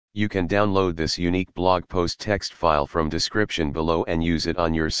You can download this unique blog post text file from description below and use it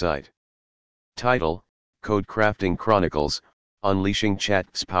on your site. Title: Codecrafting Chronicles, Unleashing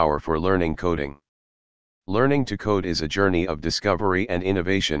Chat's Power for Learning Coding. Learning to code is a journey of discovery and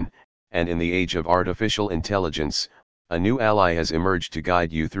innovation, and in the age of artificial intelligence, a new ally has emerged to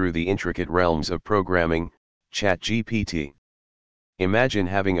guide you through the intricate realms of programming, ChatGPT. Imagine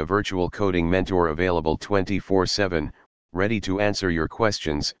having a virtual coding mentor available 24/7, ready to answer your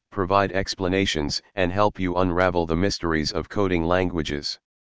questions, provide explanations, and help you unravel the mysteries of coding languages.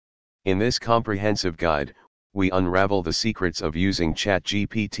 In this comprehensive guide, we unravel the secrets of using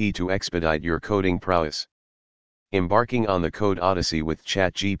ChatGPT to expedite your coding prowess. Embarking on the code odyssey with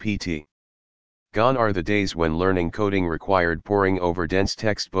ChatGPT. Gone are the days when learning coding required poring over dense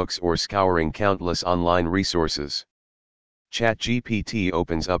textbooks or scouring countless online resources. ChatGPT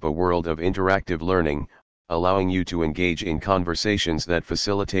opens up a world of interactive learning, allowing you to engage in conversations that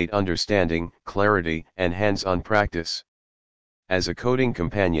facilitate understanding, clarity, and hands-on practice. As a coding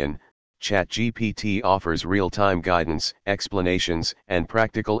companion, ChatGPT offers real-time guidance, explanations, and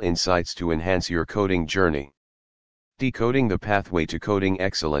practical insights to enhance your coding journey. Decoding the Pathway to Coding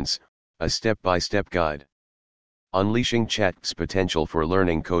Excellence, a step-by-step guide. Unleashing Chat's potential for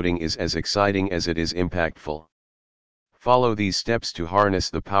learning coding is as exciting as it is impactful. Follow these steps to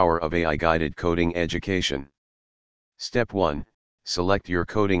harness the power of AI-guided coding education. Step 1. Select your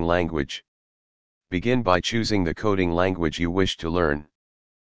coding language. Begin by choosing the coding language you wish to learn.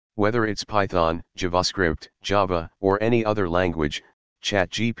 Whether it's Python, JavaScript, Java, or any other language,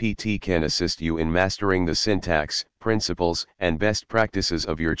 ChatGPT can assist you in mastering the syntax, principles, and best practices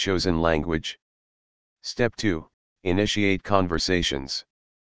of your chosen language. Step 2. Initiate conversations.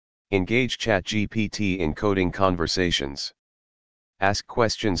 Engage ChatGPT in coding conversations. Ask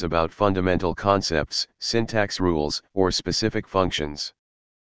questions about fundamental concepts, syntax rules, or specific functions.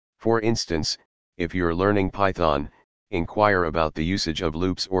 For instance, if you're learning Python, inquire about the usage of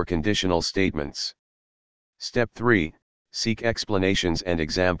loops or conditional statements. Step 3. Seek explanations and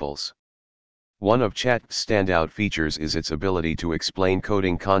examples. One of Chat's standout features is its ability to explain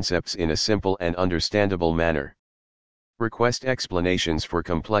coding concepts in a simple and understandable manner. Request explanations for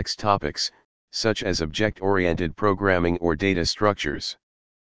complex topics, such as object-oriented programming or data structures.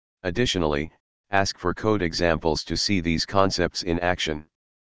 Additionally, ask for code examples to see these concepts in action.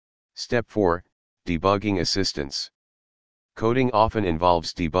 Step 4. Debugging assistance. Coding often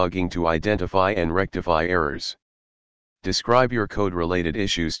involves debugging to identify and rectify errors. Describe your code-related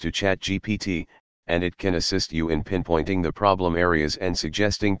issues to ChatGPT, and it can assist you in pinpointing the problem areas and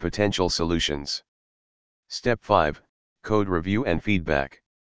suggesting potential solutions. Step 5. Code review and feedback.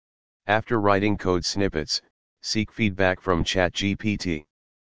 After writing code snippets, seek feedback from ChatGPT.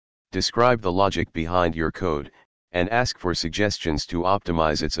 Describe the logic behind your code, and ask for suggestions to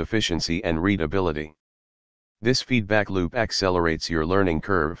optimize its efficiency and readability. This feedback loop accelerates your learning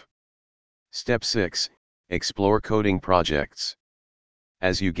curve. Step 6. Explore coding projects.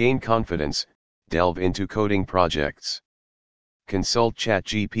 As you gain confidence, delve into coding projects. Consult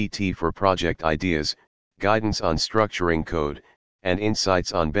ChatGPT for project ideas, guidance on structuring code, and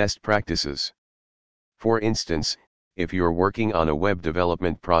insights on best practices. For instance, if you're working on a web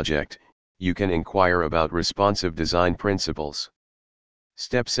development project, you can inquire about responsive design principles.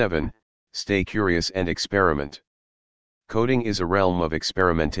 Step 7. Stay curious and experiment. Coding is a realm of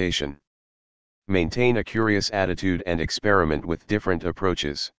experimentation. Maintain a curious attitude and experiment with different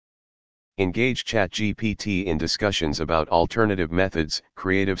approaches. Engage ChatGPT in discussions about alternative methods,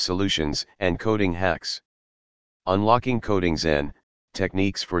 creative solutions, and coding hacks. Unlocking Coding Zen,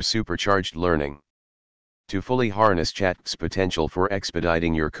 Techniques for Supercharged Learning. To fully harness Chat's potential for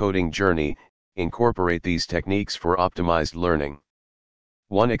expediting your coding journey, incorporate these techniques for optimized learning.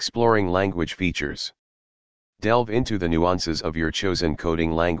 1. Exploring language features. Delve into the nuances of your chosen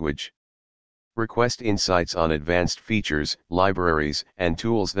coding language. Request insights on advanced features, libraries, and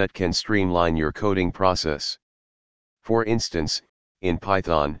tools that can streamline your coding process. For instance, in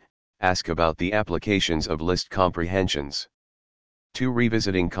Python, ask about the applications of list comprehensions. 2.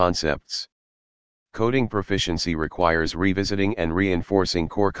 Revisiting concepts. Coding proficiency requires revisiting and reinforcing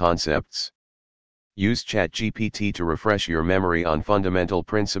core concepts. Use ChatGPT to refresh your memory on fundamental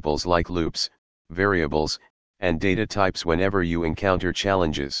principles like loops, variables, and data types whenever you encounter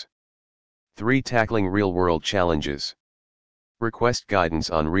challenges. 3. Tackling real-world challenges. Request guidance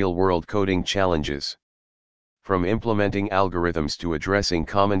on real-world coding challenges. From implementing algorithms to addressing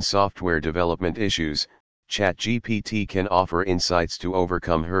common software development issues, ChatGPT can offer insights to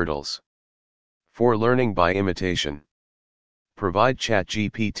overcome hurdles. 4. Learning by imitation. Provide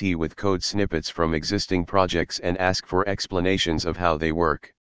ChatGPT with code snippets from existing projects and ask for explanations of how they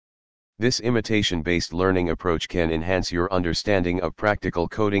work. This imitation-based learning approach can enhance your understanding of practical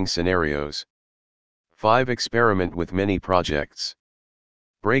coding scenarios. 5. Experiment with mini projects.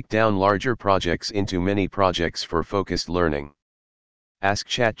 Break down larger projects into mini projects for focused learning. Ask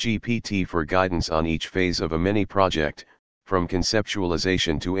ChatGPT for guidance on each phase of a mini project, from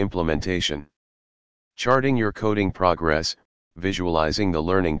conceptualization to implementation. Charting your coding progress, visualizing the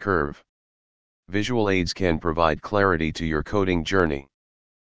learning curve. Visual aids can provide clarity to your coding journey.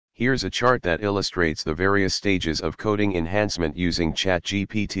 Here's a chart that illustrates the various stages of coding enhancement using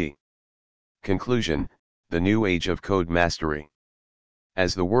ChatGPT. Conclusion: the new age of code mastery.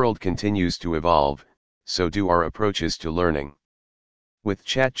 As the world continues to evolve, so do our approaches to learning. With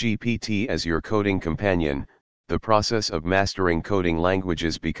ChatGPT as your coding companion, the process of mastering coding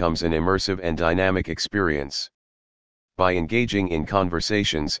languages becomes an immersive and dynamic experience. By engaging in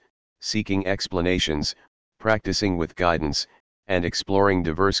conversations, seeking explanations, practicing with guidance, and exploring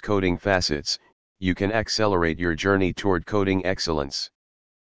diverse coding facets, you can accelerate your journey toward coding excellence.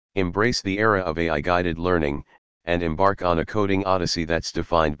 Embrace the era of AI-guided learning, and embark on a coding odyssey that's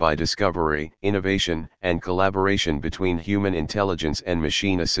defined by discovery, innovation, and collaboration between human intelligence and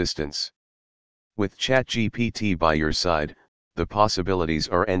machine assistance. With ChatGPT by your side, the possibilities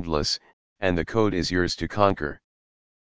are endless, and the code is yours to conquer.